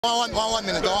One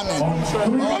minute.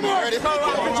 Ready?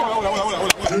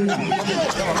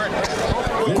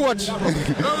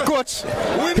 Coach,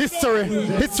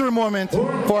 history moment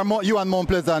for you and Mount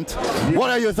Pleasant. What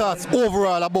are your thoughts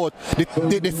overall about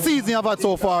the season you've had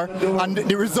so far and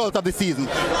the result of the season?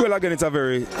 Well, again, it's a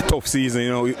very tough season.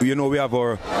 You know we have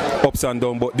our ups and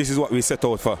downs, but this is what we set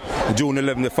out for. June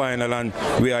 11, the final, and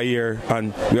we are here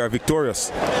and we are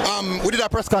victorious. We did a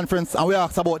press conference and we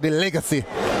asked about the legacy.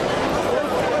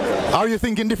 Are you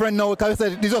thinking different now? Because you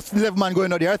said there's just 11 man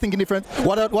going out there. Are you thinking different?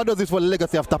 What does this for the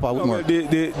legacy of Tappa Whitmore?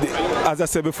 As I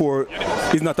said before,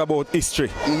 it's not about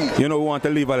history. We want to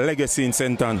leave a legacy in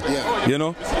St. Ann.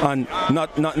 And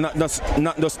not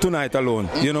just tonight alone.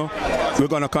 We're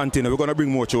gonna continue. We're gonna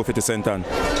bring more trophy to St. Ann.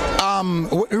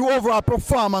 Your overall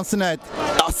performance tonight,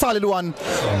 a solid one.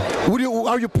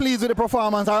 Are you pleased with the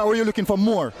performance, or are you looking for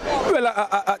more? Well,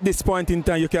 at this point in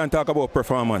time, you can't talk about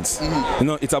performance.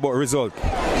 It's about result.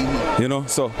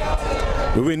 So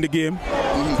we win the game,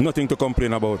 nothing to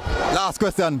complain about. Last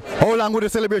question: how long will the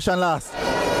celebration last?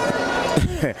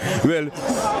 Well,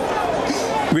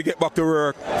 we get back to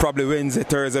work probably Wednesday,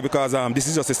 Thursday, because this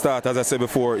is just a start, as I said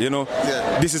before.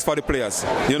 This is for the players.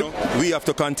 We have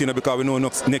to continue because we know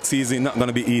next season not going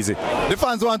to be easy. The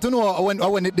fans want to know when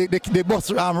the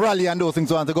bus rally and those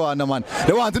things want to go on, man.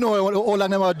 They want to know how long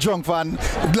they are drunk for and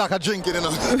like a drinking,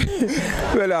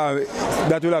 Well,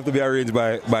 that will have to be arranged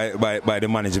by the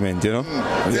management,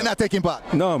 They're not taking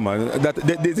part? No, man.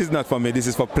 This is not for me. This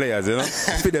is for players,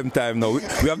 For them time now.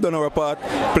 We have done our part.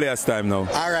 Players time now.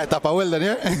 All right, Tappa. Well done,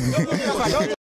 yeah?